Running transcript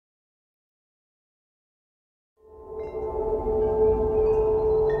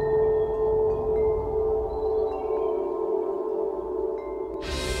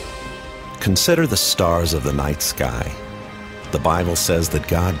Consider the stars of the night sky. The Bible says that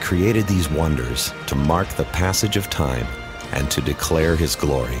God created these wonders to mark the passage of time and to declare His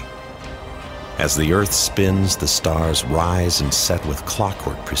glory. As the earth spins, the stars rise and set with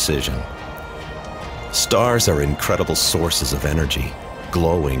clockwork precision. Stars are incredible sources of energy,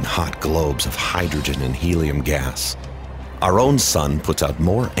 glowing hot globes of hydrogen and helium gas. Our own sun puts out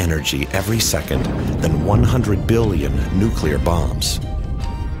more energy every second than 100 billion nuclear bombs.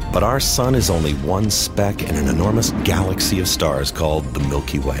 But our sun is only one speck in an enormous galaxy of stars called the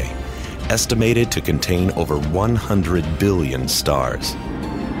Milky Way, estimated to contain over 100 billion stars.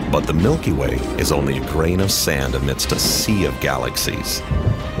 But the Milky Way is only a grain of sand amidst a sea of galaxies.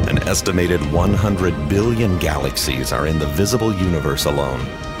 An estimated 100 billion galaxies are in the visible universe alone.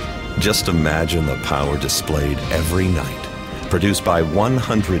 Just imagine the power displayed every night, produced by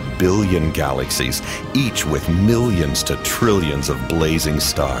 100 billion galaxies, each with millions to trillions of blazing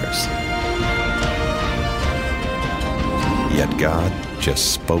stars. Yet God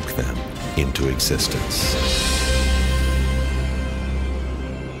just spoke them into existence.